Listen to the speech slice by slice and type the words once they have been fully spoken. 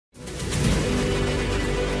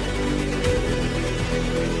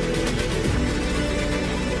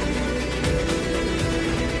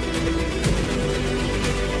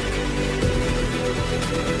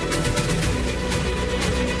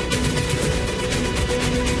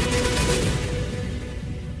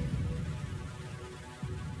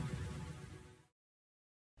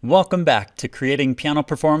Welcome back to Creating Piano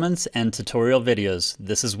Performance and Tutorial Videos.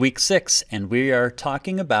 This is week 6 and we are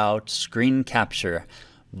talking about screen capture,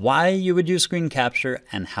 why you would use screen capture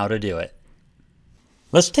and how to do it.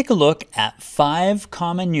 Let's take a look at 5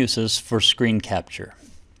 common uses for screen capture.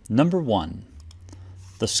 Number 1,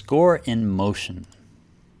 the score in motion.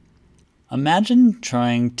 Imagine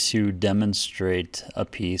trying to demonstrate a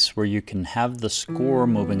piece where you can have the score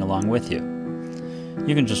moving along with you.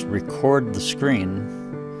 You can just record the screen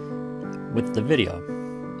with the video.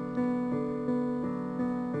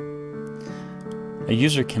 A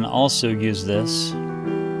user can also use this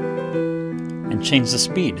and change the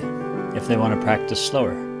speed if they want to practice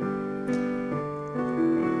slower.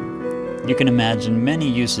 You can imagine many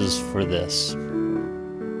uses for this.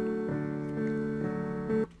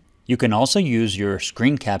 You can also use your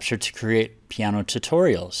screen capture to create piano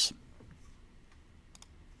tutorials.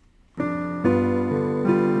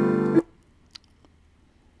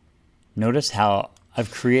 Notice how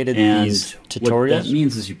I've created these tutorials. What that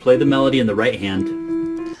means is you play the melody in the right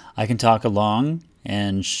hand. I can talk along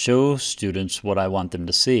and show students what I want them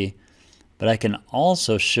to see, but I can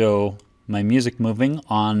also show my music moving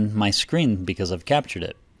on my screen because I've captured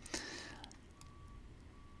it.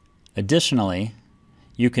 Additionally,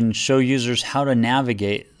 you can show users how to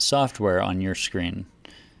navigate software on your screen.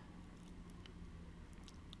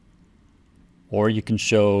 Or you can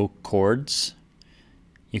show chords.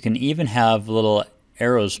 You can even have little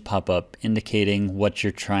arrows pop up indicating what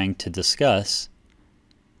you're trying to discuss.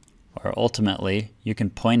 Or ultimately, you can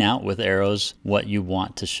point out with arrows what you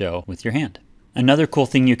want to show with your hand. Another cool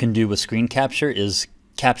thing you can do with screen capture is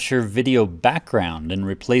capture video background and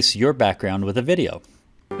replace your background with a video.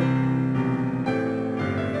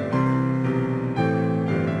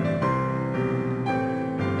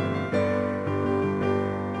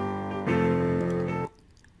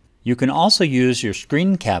 You can also use your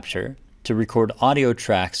screen capture to record audio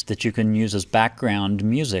tracks that you can use as background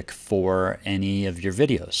music for any of your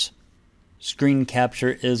videos. Screen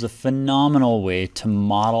capture is a phenomenal way to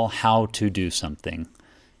model how to do something.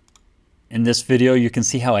 In this video, you can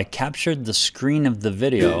see how I captured the screen of the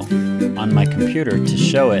video on my computer to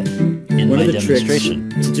show it in my demonstration.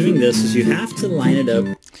 One of the tricks to doing this is you have to line it up.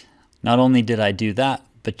 Not only did I do that,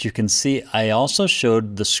 but you can see I also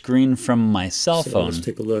showed the screen from my cell phone. Let's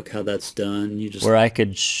take a look how that's done. Where I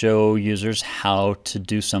could show users how to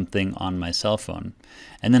do something on my cell phone.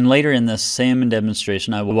 And then later in this same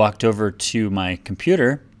demonstration, I walked over to my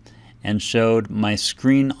computer and showed my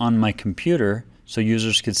screen on my computer so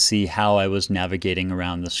users could see how I was navigating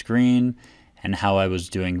around the screen and how I was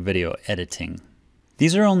doing video editing.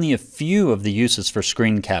 These are only a few of the uses for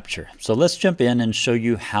screen capture. So let's jump in and show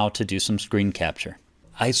you how to do some screen capture.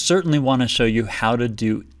 I certainly want to show you how to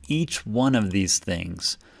do each one of these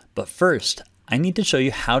things, but first I need to show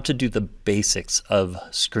you how to do the basics of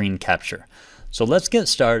screen capture. So let's get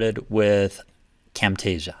started with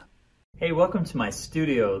Camtasia. Hey, welcome to my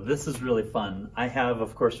studio. This is really fun. I have,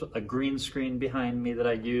 of course, a green screen behind me that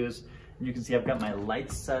I use. And you can see I've got my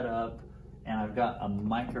lights set up and I've got a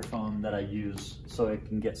microphone that I use so I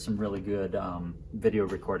can get some really good video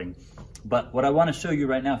recording. But what I want to show you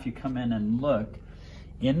right now, if you come in and look,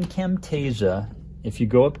 in Camtasia, if you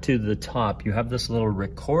go up to the top, you have this little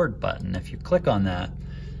record button. If you click on that,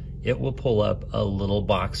 it will pull up a little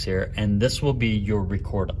box here, and this will be your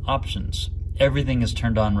record options. Everything is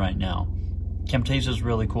turned on right now. Camtasia is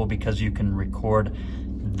really cool because you can record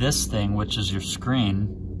this thing, which is your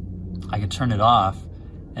screen. I can turn it off,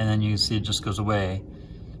 and then you can see it just goes away.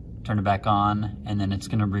 Turn it back on, and then it's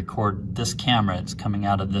gonna record this camera. It's coming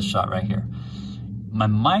out of this shot right here. My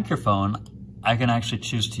microphone, I can actually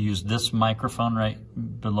choose to use this microphone right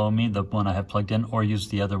below me, the one I have plugged in, or use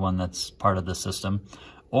the other one that's part of the system.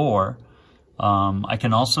 Or I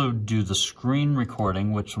can also do the screen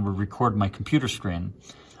recording, which will record my computer screen,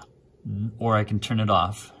 or I can turn it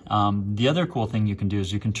off. The other cool thing you can do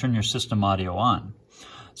is you can turn your system audio on.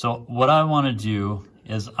 So what I want to do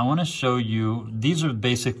is I want to show you, these are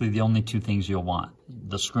basically the only 2 things you'll want,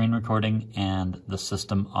 the screen recording and the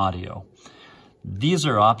system audio. These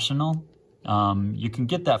are optional. You can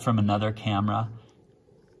get that from another camera,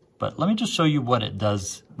 but let me just show you what it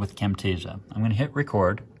does with Camtasia. I'm going to hit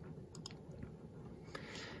record,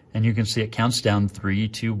 and you can see it counts down 3,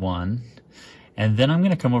 2, 1, and then I'm going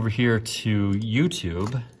to come over here to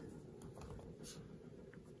YouTube,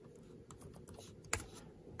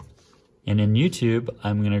 and in YouTube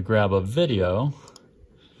I'm going to grab a video,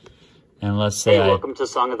 and let's say welcome to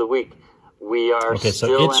Song of the Week. We are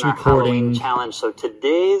still in our Halloween challenge. So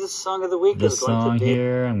today's song of the week is going to be... This song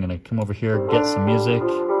here. I'm going to come over here, get some music.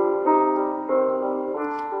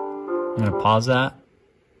 I'm going to pause that.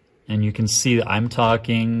 And you can see that I'm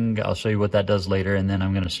talking. I'll show you what that does later, and then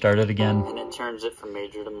I'm going to start it again. And it turns it from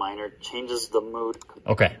major to minor, changes the mood.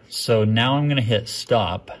 Okay, so now I'm going to hit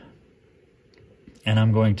stop, and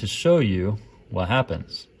I'm going to show you what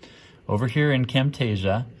happens. Over here in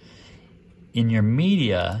Camtasia, in your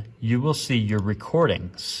media, you will see your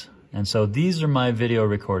recordings. And so these are my video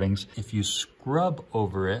recordings. If you scrub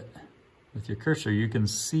over it with your cursor, you can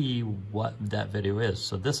see what that video is.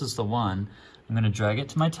 So this is the one. I'm going to drag it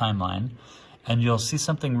to my timeline, and you'll see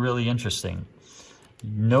something really interesting.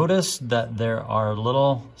 Notice that there are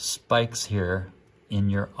little spikes here in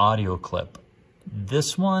your audio clip.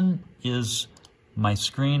 This one is my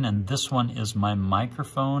screen, and this one is my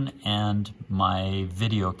microphone and my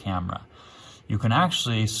video camera. You can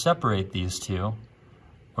actually separate these two,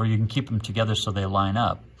 or you can keep them together so they line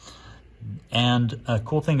up. And a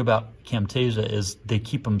cool thing about Camtasia is they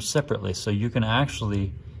keep them separately, so you can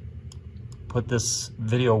actually put this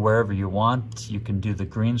video wherever you want. You can do the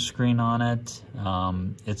green screen on it.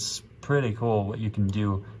 It's pretty cool what you can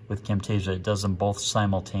do with Camtasia. It does them both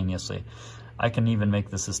simultaneously. I can even make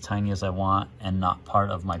this as tiny as I want and not part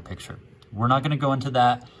of my picture. We're not going to go into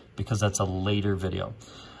that because that's a later video.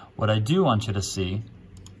 What I do want you to see,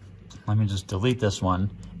 let me just delete this one,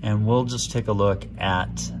 and we'll just take a look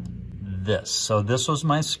at this. So this was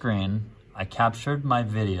my screen. I captured my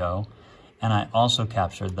video, and I also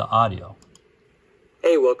captured the audio.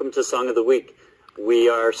 Hey, welcome to Song of the Week. We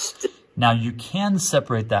are Now you can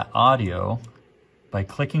separate that audio by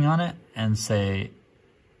clicking on it and say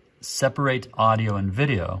separate audio and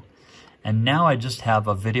video. And now I just have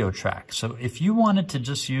a video track. So if you wanted to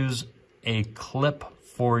just use a clip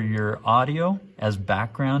for your audio as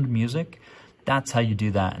background music, that's how you do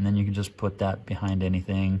that. And then you can just put that behind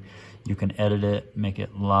anything. You can edit it, make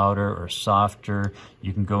it louder or softer.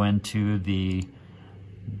 You can go into the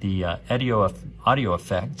audio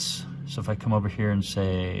effects. So if I come over here and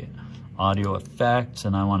say audio effects,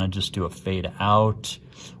 and I want to just do a fade out,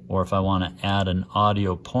 or if I want to add an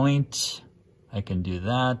audio point, I can do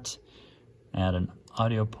that. Add an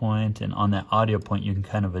audio point, and on that audio point you can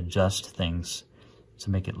kind of adjust things to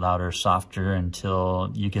make it louder, softer,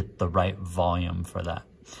 until you get the right volume for that.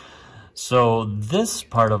 So this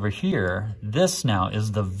part over here, this now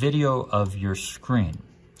is the video of your screen.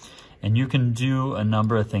 And you can do a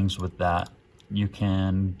number of things with that. You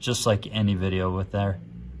can, just like any video with there,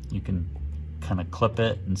 you can kind of clip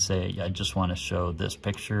it and say, I just want to show this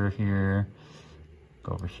picture here.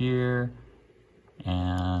 Go over here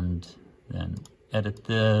and then edit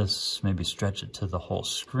this, maybe stretch it to the whole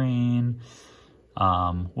screen.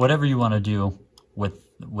 Whatever you want to do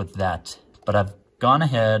with that. But I've gone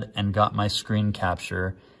ahead and got my screen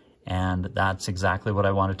capture, and that's exactly what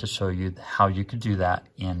I wanted to show you, how you could do that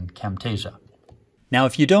in Camtasia. Now,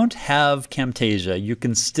 if you don't have Camtasia, you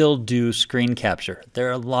can still do screen capture.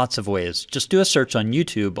 There are lots of ways. Just do a search on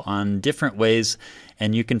YouTube on different ways,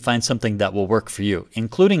 and you can find something that will work for you,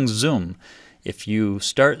 including Zoom. If you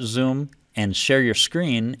start Zoom and share your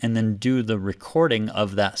screen and then do the recording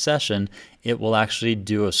of that session, it will actually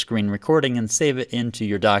do a screen recording and save it into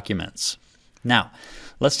your documents. Now,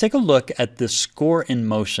 let's take a look at the score in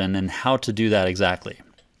motion and how to do that exactly.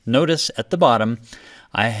 Notice at the bottom,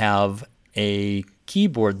 I have a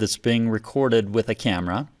keyboard that's being recorded with a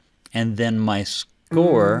camera, and then my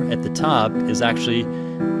score at the top is actually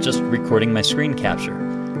just recording my screen capture.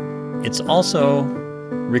 It's also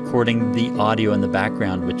recording the audio in the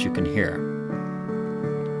background, which you can hear.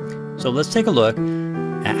 So let's take a look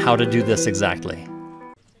at how to do this exactly.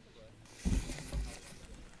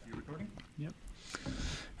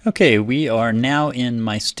 Okay, we are now in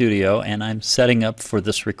my studio, and I'm setting up for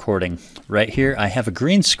this recording. Right here I have a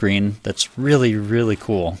green screen that's really, really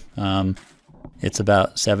cool. It's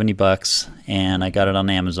about 70 bucks, and I got it on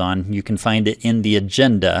Amazon. You can find it in the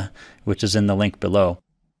agenda, which is in the link below.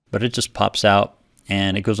 But it just pops out,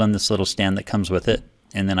 and it goes on this little stand that comes with it,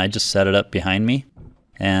 and then I just set it up behind me,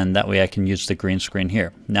 and that way I can use the green screen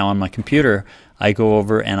here. Now on my computer, I go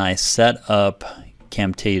over and I set up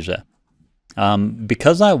Camtasia.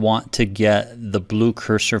 Because I want to get the blue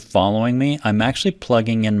cursor following me, I'm actually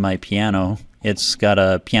plugging in my piano. It's got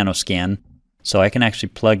a piano scan, so I can actually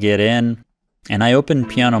plug it in, and I open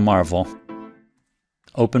Piano Marvel,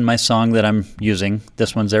 open my song that I'm using.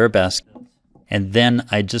 This one's Arabesque, and then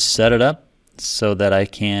I just set it up so that I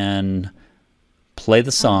can play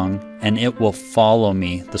the song, and it will follow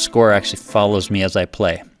me. The score actually follows me as I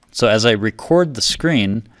play. So as I record the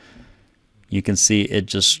screen, you can see it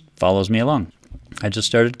just follows me along. I just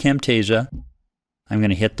started Camtasia. I'm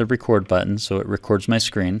going to hit the record button so it records my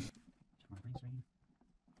screen.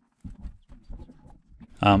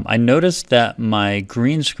 I noticed that my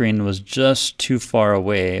green screen was just too far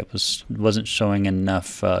away. It wasn't showing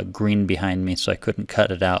enough green behind me, so I couldn't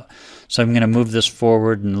cut it out. So I'm going to move this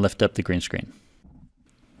forward and lift up the green screen.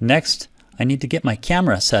 Next, I need to get my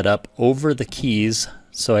camera set up over the keys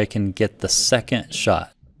so I can get the second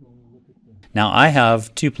shot. Now I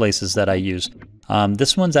have two places that I use.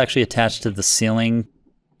 This one's actually attached to the ceiling.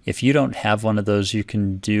 If you don't have one of those, you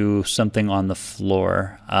can do something on the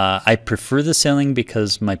floor. I prefer the ceiling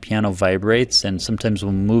because my piano vibrates and sometimes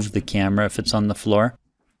will move the camera if it's on the floor.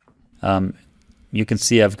 You can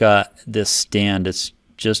see I've got this stand. It's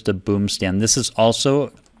just a boom stand. This is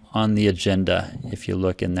also on the agenda if you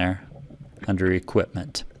look in there under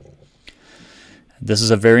equipment. This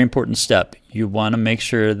is a very important step. You want to make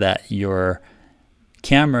sure that your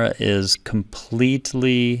camera is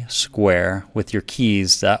completely square with your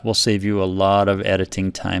keys. That will save you a lot of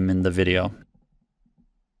editing time in the video.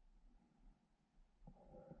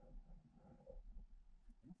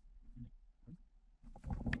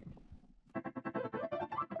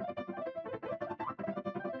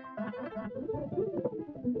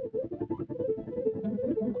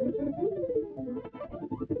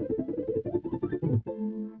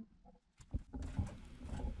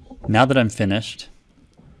 Now that I'm finished,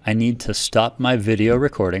 I need to stop my video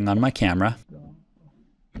recording on my camera.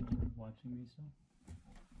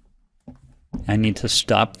 I need to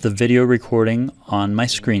stop the video recording on my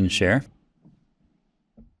screen share.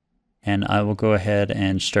 And I will go ahead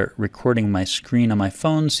and start recording my screen on my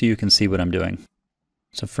phone so you can see what I'm doing.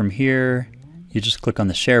 So from here, you just click on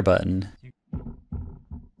the share button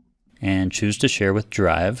and choose to share with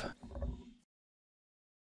Drive.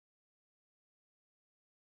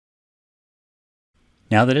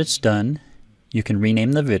 Now that it's done, you can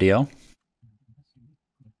rename the video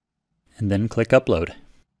and then click Upload.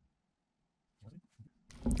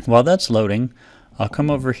 While that's loading, I'll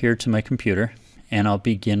come over here to my computer and I'll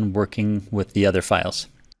begin working with the other files.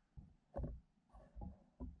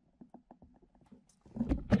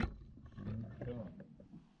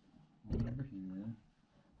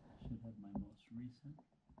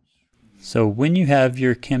 So when you have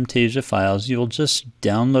your Camtasia files, you'll just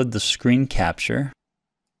download the screen capture.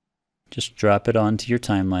 Just drop it onto your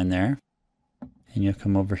timeline there, and you'll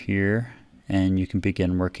come over here and you can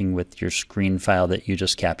begin working with your screen file that you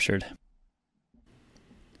just captured.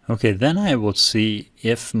 Okay, then I will see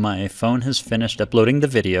if my phone has finished uploading the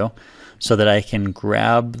video so that I can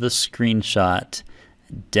grab the screenshot,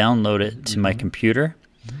 download it to my computer,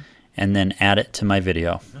 and then add it to my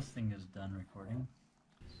video. This thing is done recording.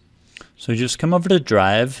 So just come over to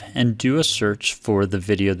Drive and do a search for the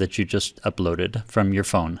video that you just uploaded from your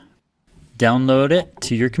phone. Download it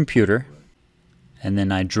to your computer, and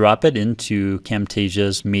then I drop it into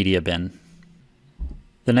Camtasia's media bin.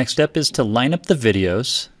 The next step is to line up the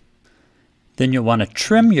videos. Then you'll want to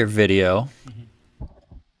trim your video,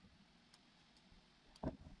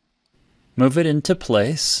 move it into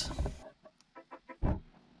place,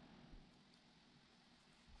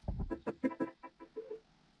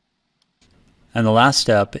 and the last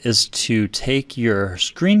step is to take your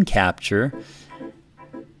screen capture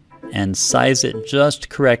and size it just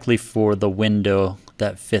correctly for the window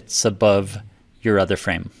that fits above your other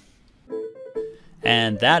frame.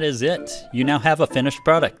 And that is it. You now have a finished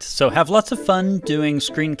product. So have lots of fun doing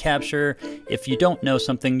screen capture. If you don't know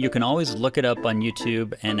something, you can always look it up on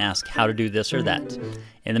YouTube and ask how to do this or that.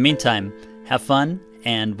 In the meantime, have fun,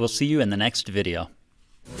 and we'll see you in the next video.